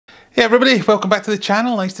Hey everybody, welcome back to the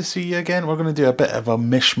channel. Nice to see you again. We're going to do a bit of a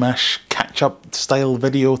mishmash catch-up style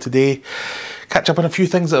video today. Catch up on a few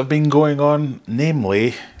things that have been going on,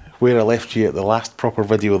 namely where I left you at the last proper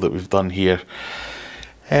video that we've done here.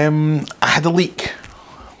 I had a leak.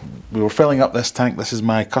 We were filling up this tank. This is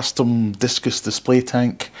my custom Discus display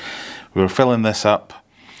tank. We were filling this up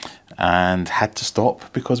and had to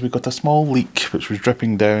stop because we got a small leak which was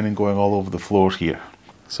dripping down and going all over the floor here.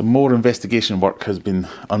 Some more investigation work has been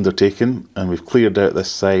undertaken and we've cleared out this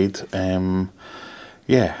side.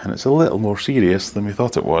 Yeah, and it's a little more serious than we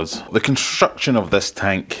thought it was. The construction of this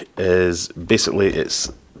tank is basically,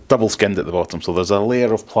 it's double skinned at the bottom. So there's a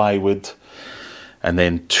layer of plywood and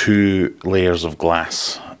then two layers of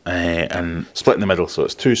glass and split in the middle. So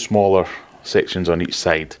it's two smaller sections on each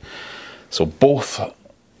side. So both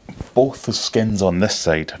the skins on this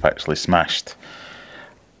side have actually smashed.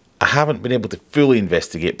 I haven't been able to fully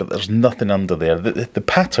investigate, but there's nothing under there. The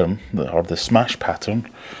pattern, or the smash pattern,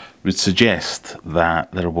 would suggest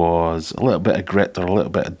that there was a little bit of grit or a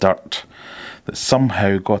little bit of dirt that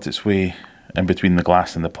somehow got its way in between the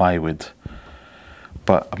glass and the plywood.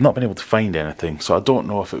 But I've not been able to find anything, so I don't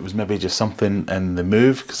know if it was maybe just something in the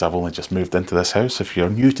move, because I've only just moved into this house. If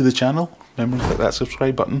you're new to the channel, remember to click that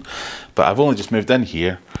subscribe button. But I've only just moved in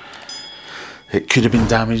here. It could have been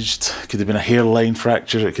damaged, it could have been a hairline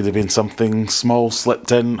fracture, it could have been something small slipped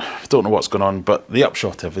in. I don't know what's going on, but the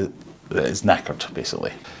upshot of it is knackered,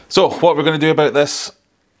 basically. So, what we're going to do about this,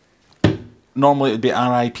 normally it would be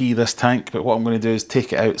RIP this tank, but what I'm going to do is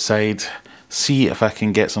take it outside, see if I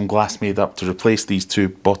can get some glass made up to replace these two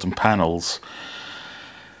bottom panels.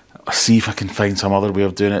 See if I can find some other way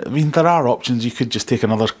of doing it. I mean, there are options. You could just take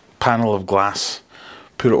another panel of glass,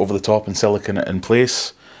 put it over the top and silicone it in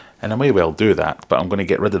place. And I may well do that, but I'm going to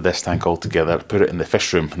get rid of this tank altogether, put it in the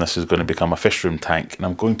fish room, and this is going to become a fish room tank. And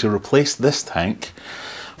I'm going to replace this tank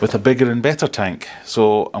with a bigger and better tank.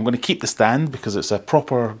 So I'm going to keep the stand because it's a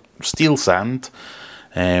proper steel stand.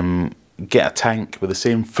 Get a tank with the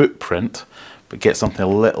same footprint, but get something a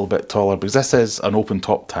little bit taller, because this is an open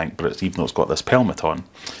top tank, but it's, even though it's got this pelmet on.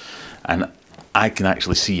 And I can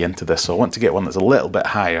actually see into this, so I want to get one that's a little bit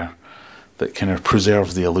higher, that kind of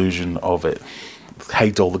preserves the illusion of it.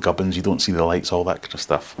 Hides all the gubbins, you don't see the lights, all that kind of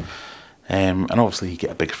stuff. And obviously you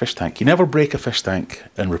get a bigger fish tank. You never break a fish tank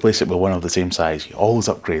and replace it with one of the same size. You always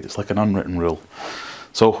upgrade. It's like an unwritten rule.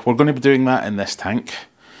 So we're going to be doing that in this tank.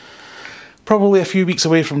 Probably a few weeks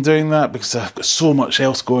away from doing that because I've got so much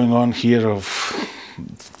else going on here of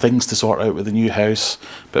things to sort out with the new house.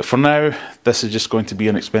 But for now, this is just going to be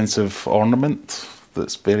an expensive ornament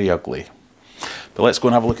that's very ugly. But let's go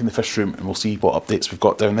and have a look in the fish room and we'll see what updates we've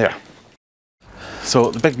got down there.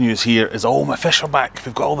 So the big news here is all my fish are back.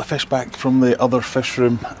 We've got all the fish back from the other fish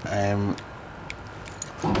room.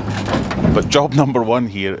 But job number one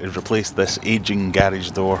here is replace this aging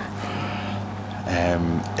garage door.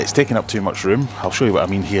 It's taking up too much room. I'll show you what I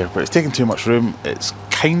mean here, but it's taking too much room. It's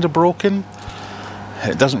kind of broken.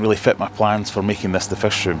 It doesn't really fit my plans for making this the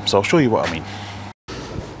fish room, so I'll show you what I mean.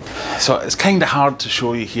 So it's kind of hard to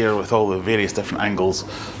show you here with all the various different angles,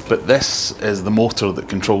 but this is the motor that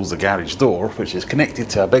controls the garage door, which is connected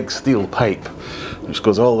to a big steel pipe, which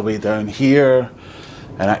goes all the way down here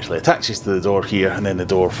and actually attaches to the door here, and then the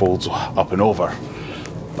door folds up and over.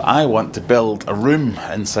 But I want to build a room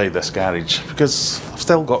inside this garage because I've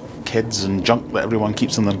still got kids and junk that everyone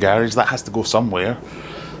keeps in their garage. That has to go somewhere.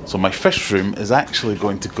 So my fish room is actually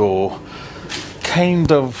going to go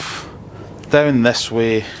kind of down this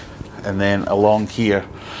way and then along here.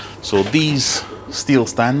 So these steel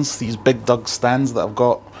stands, these big dug stands that I've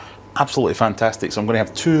got, absolutely fantastic. So I'm going to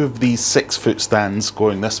have two of these 6-foot stands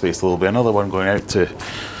going this way, so there'll be another one going out to,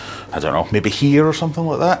 I don't know, maybe here or something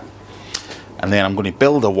like that. And then I'm going to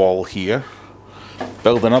build a wall here,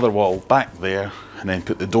 build another wall back there, and then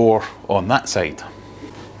put the door on that side.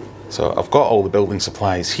 So I've got all the building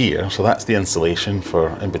supplies here, so that's the insulation for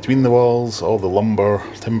in between the walls, all the lumber,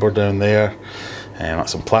 timber down there, and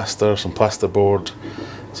that's some plasterboard.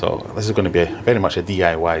 So this is going to be very much a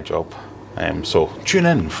DIY job. So tune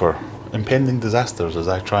in for impending disasters as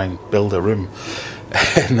I try and build a room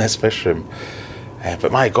in this fish room.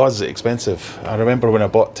 But my God, is it expensive. I remember when I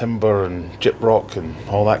bought timber and gyprock and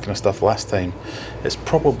all that kind of stuff last time. It's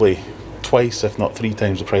probably twice, if not 3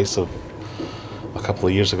 times the price of a couple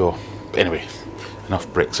of years ago. But anyway, enough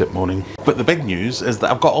Brexit moaning. But the big news is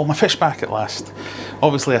that I've got all my fish back at last.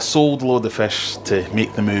 Obviously I sold a load of fish to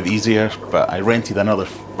make the move easier, but I rented another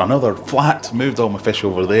flat, moved all my fish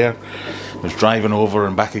over there, was driving over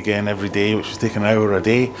and back again every day, which was taking an hour a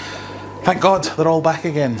day. Thank God they're all back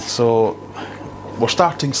again. So we're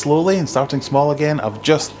starting slowly and starting small again. I've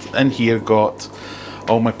just in here got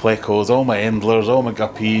all my plecos, all my endlers, all my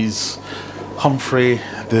guppies, Humphrey,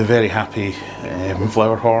 the very happy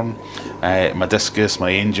flowerhorn, my discus,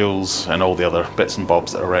 my angels, and all the other bits and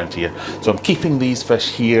bobs that are around here. So I'm keeping these fish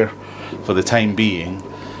here for the time being,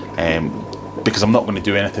 because I'm not going to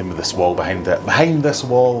do anything with this wall behind it. Behind this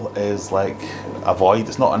wall is like a void,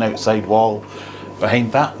 it's not an outside wall.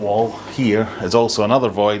 Behind that wall here is also another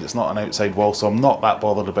void, it's not an outside wall, so I'm not that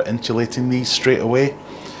bothered about insulating these straight away.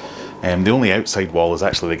 The only outside wall is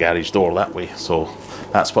actually the garage door that way, so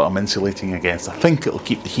that's what I'm insulating against. I think it'll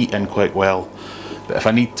keep the heat in quite well, but if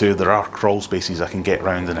I need to, there are crawl spaces I can get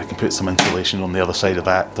around and I can put some insulation on the other side of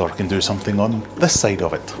that, or I can do something on this side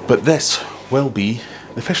of it. But this will be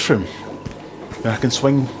the fish room, where I can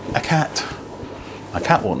swing a cat. My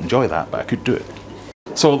cat won't enjoy that, but I could do it.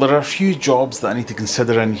 So there are a few jobs that I need to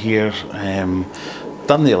consider in here.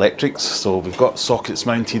 Done the electrics, so we've got sockets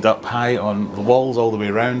mounted up high on the walls all the way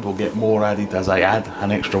around. We'll get more added as I add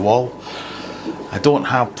an extra wall. I don't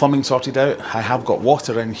have plumbing sorted out. I have got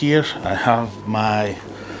water in here. I have my,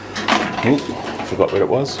 oh, forgot where it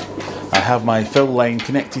was. I have my fill line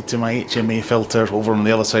connected to my HMA filter over on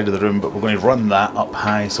the other side of the room, but we're going to run that up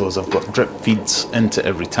high so as I've got drip feeds into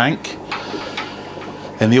every tank.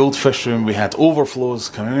 In the old fish room we had overflows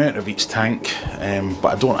coming out of each tank, but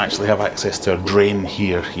I don't actually have access to a drain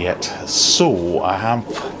here yet. So I have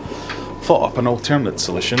thought up an alternate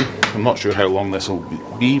solution. I'm not sure how long this will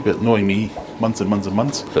be, but knowing me, months and months and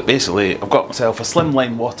months. But basically I've got myself a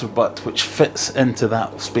slimline water butt which fits into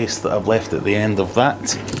that space that I've left at the end of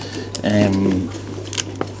that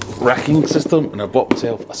racking system, and I've bought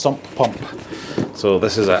myself a sump pump. So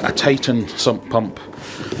this is a Titan sump pump.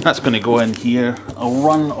 That's going to go in here. I'll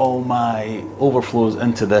run all my overflows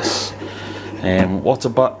into this water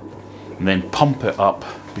butt and then pump it up,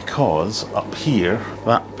 because up here,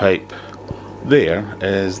 that pipe there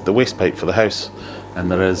is the waste pipe for the house,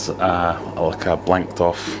 and there is like a blanked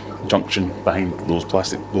off junction behind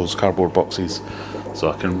those cardboard boxes,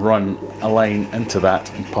 so I can run a line into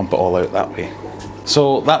that and pump it all out that way.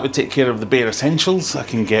 So that would take care of the bare essentials. I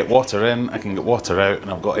can get water in, I can get water out,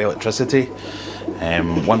 and I've got electricity.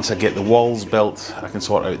 Once I get the walls built, I can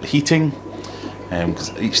sort out the heating,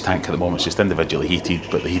 because each tank at the moment is just individually heated,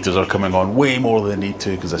 but the heaters are coming on way more than they need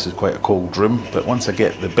to because this is quite a cold room. But once I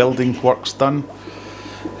get the building works done,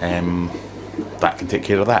 that can take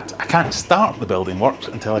care of that. I can't start the building works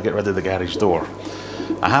until I get rid of the garage door.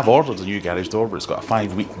 I have ordered a new garage door, but it's got a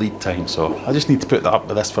 5-week lead time, so I just need to put that up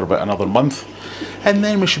with this for about another month, and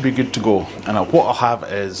then we should be good to go. And what I'll have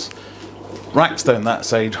is racks down that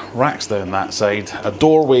side, racks down that side, a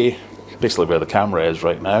doorway, basically where the camera is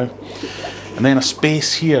right now, and then a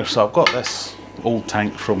space here. So I've got this old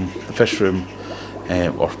tank from the fish room,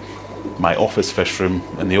 or my office fish room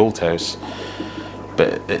in the old house,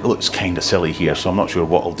 but it looks kind of silly here, so I'm not sure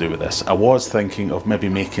what I'll do with this. I was thinking of maybe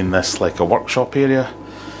making this like a workshop area,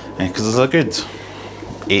 because there's a good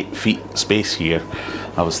 8 feet space here.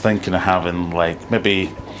 I was thinking of having like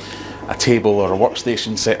maybe a table or a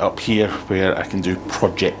workstation set up here where I can do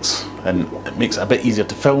projects, and it makes it a bit easier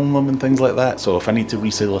to film them and things like that. So if I need to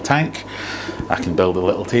reseal a tank, I can build a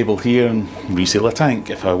little table here and reseal a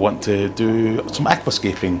tank. If I want to do some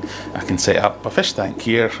aquascaping, I can set up a fish tank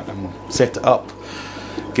here and set it up,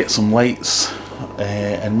 get some lights,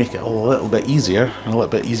 and make it a little bit easier and a little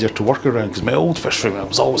bit easier to work around, because my old fish room, I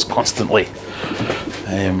was always constantly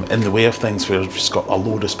in the way of things, where I've just got a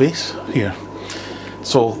load of space here.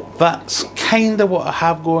 So that's kind of what I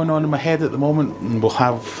have going on in my head at the moment, and we'll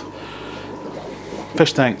have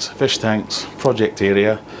fish tanks, project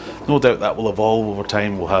area. No doubt that will evolve over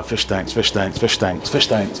time. We'll have fish tanks, fish tanks, fish tanks, fish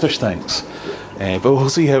tanks, fish tanks, but we'll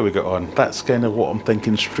see how we get on. That's kind of what I'm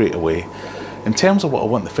thinking straight away. In terms of what I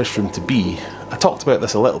want the fish room to be, I talked about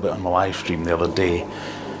this a little bit on my live stream the other day.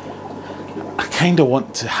 I kind of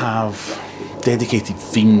want to have dedicated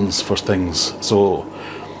themes for things. So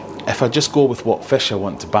if I just go with what fish I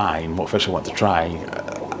want to buy and what fish I want to try,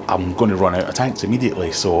 I'm going to run out of tanks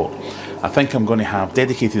immediately. So I think I'm going to have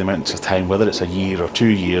dedicated amounts of time, whether it's a year or 2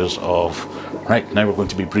 years of, right, now we're going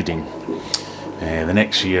to be breeding. The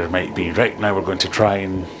next year might be, right, now we're going to try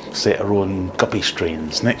and set our own guppy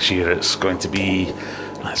strains. Next year it's going to be,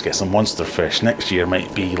 let's get some monster fish. Next year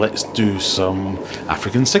might be, let's do some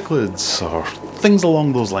African cichlids or things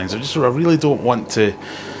along those lines. I really don't want to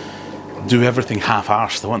do everything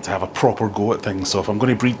half-arsed. I want to have a proper go at things. So if I'm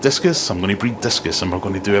going to breed discus, I'm going to breed discus, and we're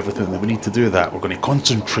going to do everything that we need to do that. We're going to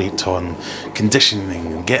concentrate on conditioning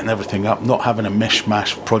and getting everything up, not having a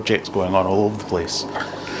mishmash projects going on all over the place.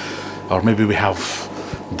 Or maybe we have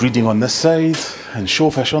breeding on this side and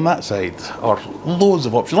showfish on that side, or loads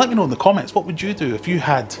of options. Let me know in the comments, what would you do if you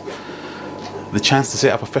had the chance to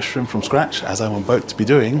set up a fish room from scratch, as I'm about to be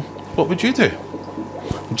doing, what would you do?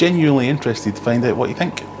 I'm genuinely interested to find out what you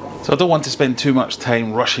think. So I don't want to spend too much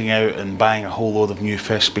time rushing out and buying a whole load of new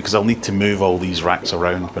fish, because I'll need to move all these racks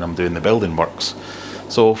around when I'm doing the building works.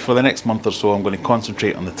 So for the next month or so, I'm going to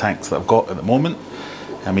concentrate on the tanks that I've got at the moment.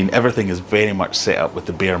 I mean, everything is very much set up with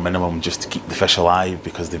the bare minimum just to keep the fish alive,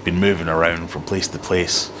 because they've been moving around from place to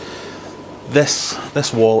place.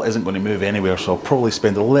 This wall isn't going to move anywhere, so I'll probably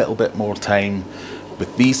spend a little bit more time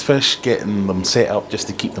with these fish, getting them set up just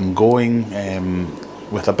to keep them going,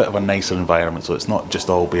 with a bit of a nicer environment, so it's not just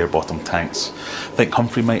all bare bottom tanks. I think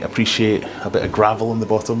Humphrey might appreciate a bit of gravel in the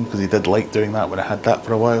bottom, because he did like doing that when I had that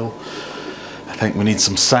for a while. I think we need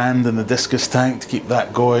some sand in the discus tank to keep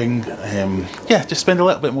that going. Yeah, just spend a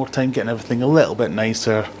little bit more time getting everything a little bit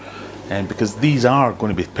nicer, because these are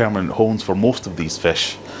going to be permanent homes for most of these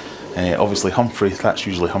fish. Obviously Humphrey, that's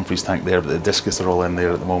usually Humphrey's tank there, but the discus are all in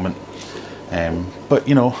there at the moment. But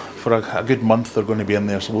you know, for a good month they're going to be in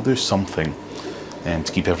there, so we'll do something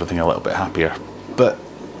to keep everything a little bit happier. But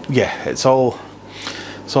yeah, it's all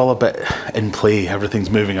a bit in play, everything's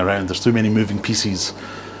moving around, there's too many moving pieces.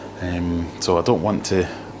 So I don't want to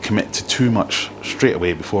commit to too much straight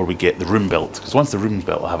away before we get the room built, because once the room's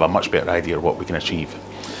built I'll have a much better idea of what we can achieve.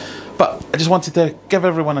 But I just wanted to give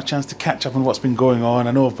everyone a chance to catch up on what's been going on.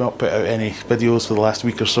 I know I've not put out any videos for the last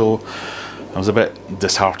week or so. I was a bit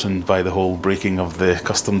disheartened by the whole breaking of the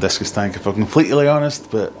custom discus tank, if I'm completely honest,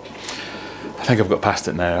 but I think I've got past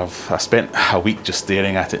it now. I spent a week just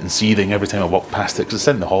staring at it and seething every time I walked past it, because it's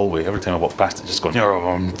in the hallway. Every time I walk past it, just going,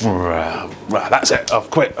 that's it, I've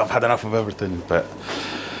quit, I've had enough of everything. But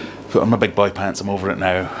put on my big boy pants, I'm over it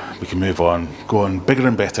now. We can move on, go on bigger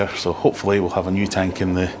and better. So hopefully we'll have a new tank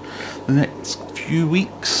in the next few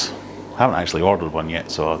weeks. I haven't actually ordered one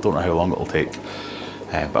yet, so I don't know how long it'll take.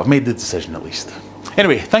 But I've made the decision at least.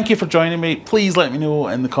 Anyway, thank you for joining me. Please let me know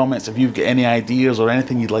in the comments if you've got any ideas or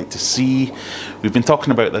anything you'd like to see. We've been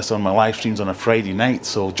talking about this on my live streams on a Friday night,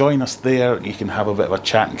 so join us there. You can have a bit of a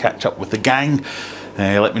chat and catch up with the gang.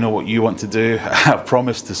 Let me know what you want to do. I've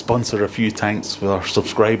promised to sponsor a few tanks with our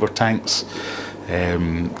subscriber tanks.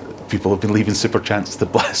 People have been leaving super chats to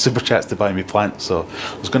buy me plants, so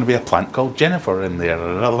there's going to be a plant called Jennifer in there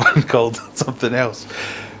and another one called something else.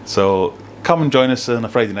 So come and join us on a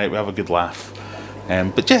Friday night, we have a good laugh.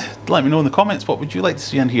 But yeah, let me know in the comments, what would you like to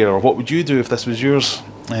see in here, or what would you do if this was yours?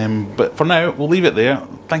 But for now, we'll leave it there.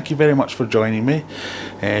 Thank you very much for joining me.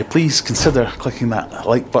 Please consider clicking that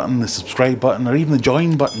like button, the subscribe button, or even the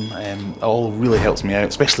join button. It all really helps me out,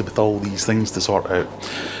 especially with all these things to sort out.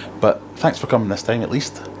 But thanks for coming this time at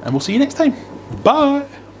least, and we'll see you next time. Bye!